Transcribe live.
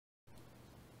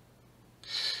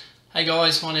Hey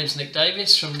guys, my name's Nick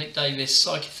Davies from Nick Davies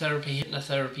Psychotherapy,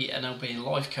 Hypnotherapy, NLP and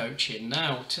Life Coaching.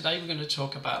 Now, today we're going to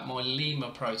talk about my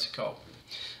LIMA Protocol.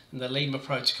 And the LIMA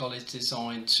Protocol is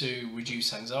designed to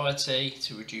reduce anxiety,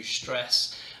 to reduce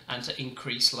stress and to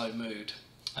increase low mood.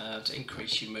 To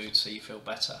increase your mood so you feel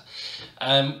better.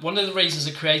 One of the reasons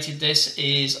I created this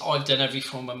is I've done every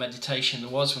form of meditation there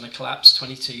was when I collapsed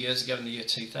 22 years ago in the year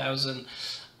 2000.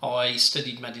 I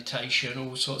studied meditation,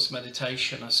 all sorts of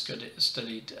meditation. I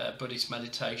studied Buddhist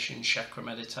meditation, chakra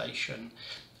meditation,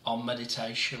 Om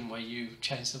meditation, where you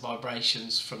change the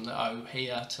vibrations from the O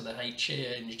here to the H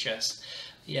here in your chest,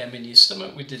 the M in your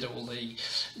stomach. We did all the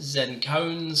Zen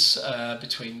koans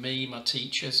between me, my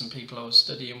teachers and people I was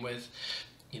studying with.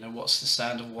 You know, what's the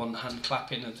sound of one hand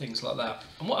clapping and things like that.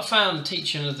 And what I found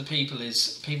teaching other people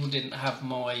is people didn't have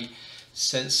my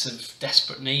sense of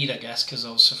desperate need, I guess, because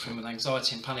I was suffering with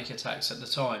anxiety and panic attacks at the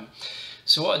time.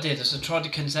 So what I did is I tried to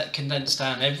condense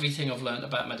down everything I've learned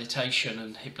about meditation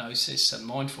and hypnosis and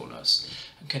mindfulness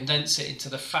and condense it into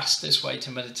the fastest way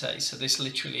to meditate. So this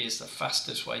literally is the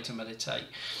fastest way to meditate.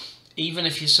 Even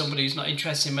if you're somebody who's not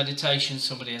interested in meditation,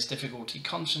 somebody has difficulty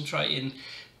concentrating,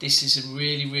 this is a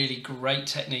really great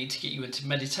technique to get you into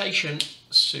meditation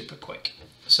super quick.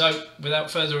 So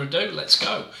without further ado, let's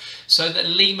go. So the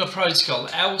LIMA Protocol,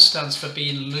 L stands for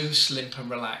being loose, limp and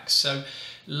relaxed. So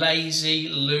lazy,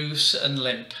 loose and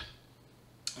limp.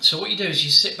 So what you do is you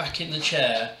sit back in the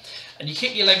chair and you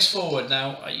kick your legs forward.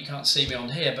 Now you can't see me on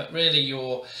here, but really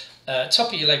your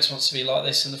top of your legs wants to be like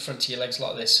this and the front of your legs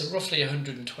like this. So roughly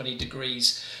 120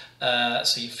 degrees.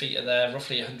 So your feet are there,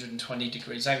 roughly 120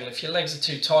 degrees angle. If your legs are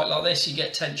too tight like this, you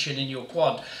get tension in your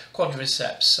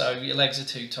quadriceps, so your legs are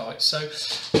too tight. So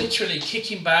literally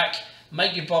kicking back,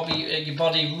 make your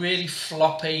body really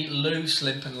floppy, loose,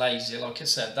 limp and lazy. Like I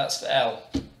said, that's the L.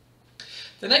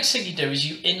 The next thing you do is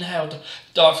you inhale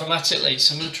diaphragmatically.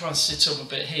 So I'm going to try and sit up a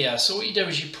bit here. So what you do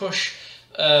is you push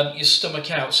your stomach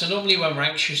out. So normally when we're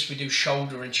anxious we do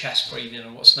shoulder and chest breathing,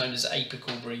 or what's known as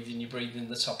apical breathing. You breathe in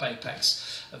the top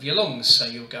apex of your lungs, so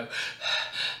you'll go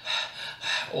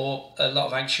or a lot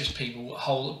of anxious people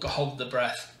hold the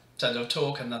breath, so they'll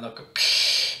talk and then they'll go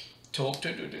talk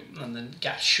and then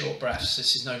get short breaths.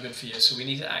 This is no good for you, so we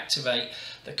need to activate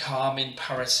the calming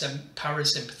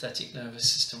parasympathetic nervous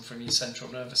system from your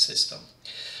central nervous system.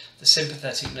 The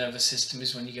sympathetic nervous system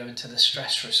is when you go into the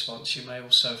stress response. You may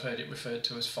also have heard it referred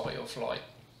to as fight or flight.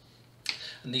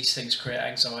 And these things create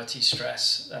anxiety,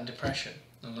 stress and depression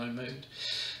and low mood.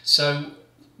 So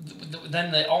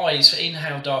then the eyes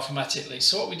inhale diaphragmatically.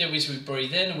 So what we do is we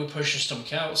breathe in and we push the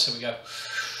stomach out. So we go,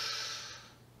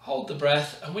 hold the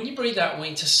breath. And when you breathe out, we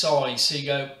need to sigh. So you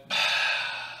go,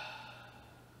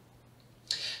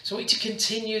 so we need to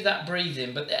continue that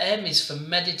breathing. But the M is for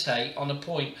meditate on a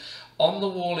point on the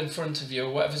wall in front of you,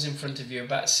 or whatever's in front of you,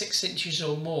 about 6 inches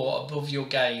or more above your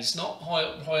gaze. Not high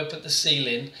up at the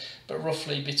ceiling, but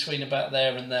roughly between about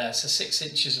there and there. So 6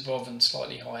 inches above and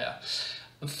slightly higher.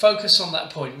 And focus on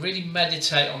that point. Really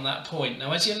meditate on that point.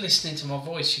 Now, as you're listening to my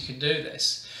voice, you can do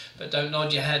this, but don't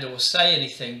nod your head or say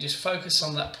anything. Just focus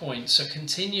on that point. So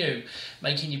continue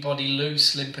making your body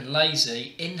loose, limp and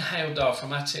lazy. Inhale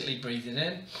diaphragmatically, breathing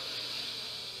in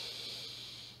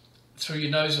through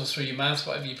your nose or through your mouth,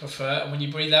 whatever you prefer, and when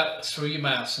you breathe out through your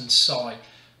mouth and sigh.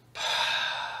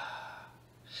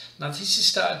 Now this is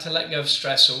starting to let go of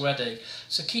stress already,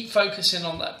 so keep focusing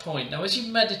on that point. Now as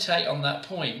you meditate on that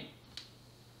point,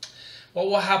 what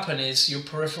will happen is your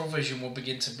peripheral vision will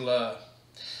begin to blur.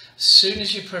 As soon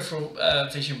as your peripheral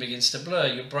vision begins to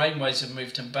blur, your brain waves have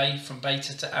moved from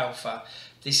beta to alpha.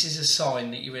 This is a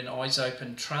sign that you're in eyes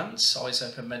open trance, eyes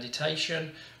open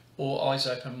meditation, or eyes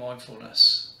open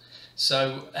mindfulness.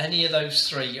 So any of those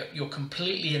three, you're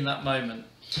completely in that moment.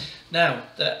 Now,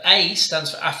 the A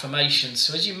stands for affirmations.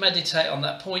 So as you meditate on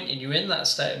that point and you're in that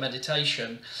state of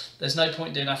meditation, there's no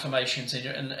point doing affirmations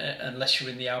unless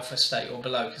you're in the alpha state or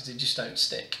below, because they just don't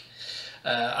stick.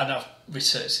 And I've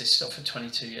researched this stuff for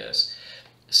 22 years.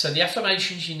 So the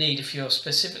affirmations you need if you're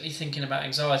specifically thinking about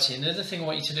anxiety. Another thing I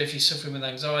want you to do if you're suffering with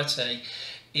anxiety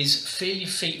is feel your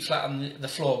feet flat on the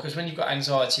floor, because when you've got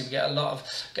anxiety we get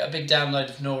a big download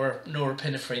of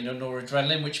norepinephrine or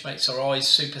noradrenaline, which makes our eyes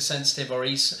super sensitive, our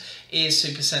ears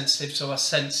super sensitive, so our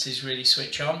senses really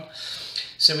switch on.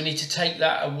 So we need to take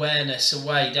that awareness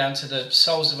away down to the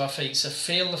soles of our feet. So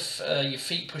feel your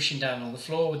feet pushing down on the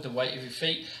floor with the weight of your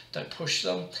feet. Don't push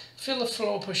them. Feel the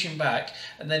floor pushing back,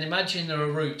 and then imagine there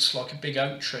are roots like a big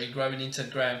oak tree growing into the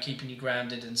ground, keeping you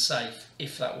grounded and safe,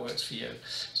 if that works for you.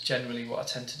 It's generally what I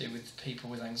tend to do with people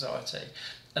with anxiety.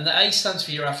 And the A stands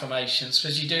for your affirmations. So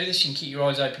as you do this, you can keep your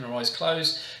eyes open or eyes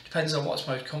closed, Depends on what's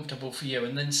most comfortable for you.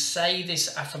 And then say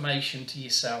this affirmation to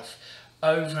yourself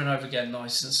over and over again,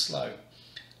 nice and slow.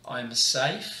 I'm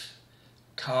safe,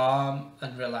 calm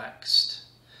and relaxed.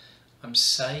 I'm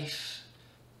safe,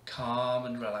 calm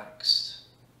and relaxed.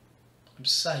 I'm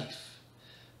safe,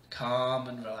 calm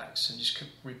and relaxed. And just keep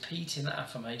repeating that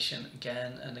affirmation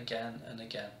again and again and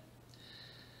again.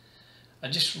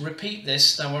 And just repeat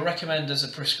this. Now I recommend as a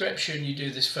prescription you do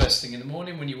this first thing in the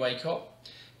morning when you wake up.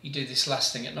 You do this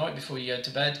last thing at night before you go to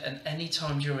bed, and any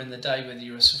time during the day, whether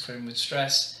you're suffering with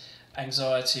stress,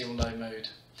 anxiety or low mood.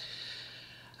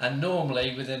 And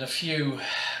normally within a few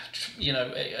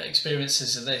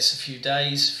experiences of this, a few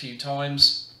days, a few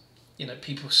times,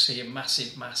 people see a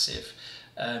massive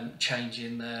change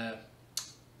in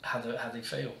how they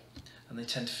feel, and they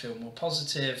tend to feel more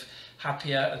positive,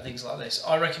 happier and things like this.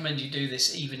 I recommend you do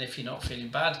this even if you're not feeling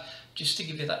bad, just to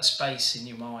give you that space in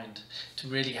your mind to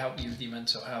really help you with your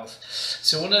mental health.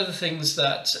 So one of the things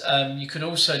that you can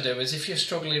also do is, if you're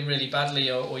struggling really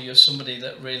badly, or you're somebody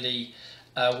that really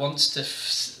wants to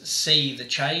see the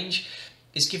change,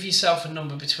 is give yourself a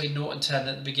number between 0 and 10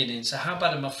 at the beginning. So how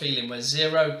bad am I feeling? Where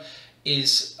 0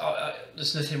 is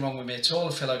there's nothing wrong with me at all,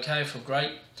 I feel okay, I feel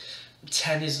great.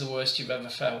 10 is the worst you've ever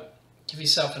felt. Give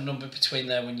yourself a number between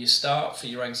there when you start for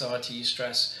your anxiety, your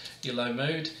stress, your low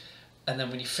mood, and then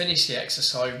when you finish the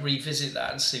exercise, revisit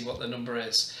that and see what the number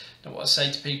is. Now what I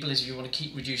say to people is, if you want to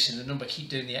keep reducing the number, keep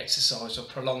doing the exercise or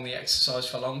prolong the exercise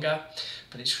for longer,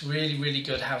 but it's really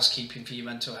good housekeeping for your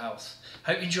mental health.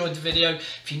 Hope you enjoyed the video.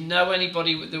 If you know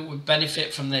anybody that would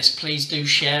benefit from this, please do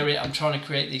share it. I'm trying to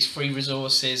create these free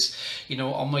resources,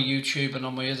 on my YouTube and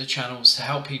on my other channels to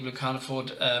help people who can't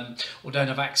afford or don't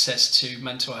have access to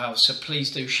mental health. So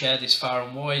please do share this far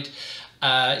and wide.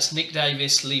 It's Nick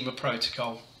Davies, LIMA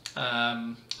Protocol.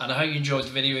 And I hope you enjoyed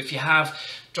the video. If you have,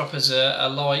 drop us a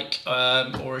like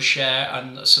or a share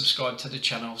and subscribe to the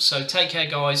channel. So take care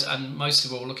guys, and most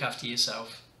of all, look after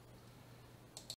yourself.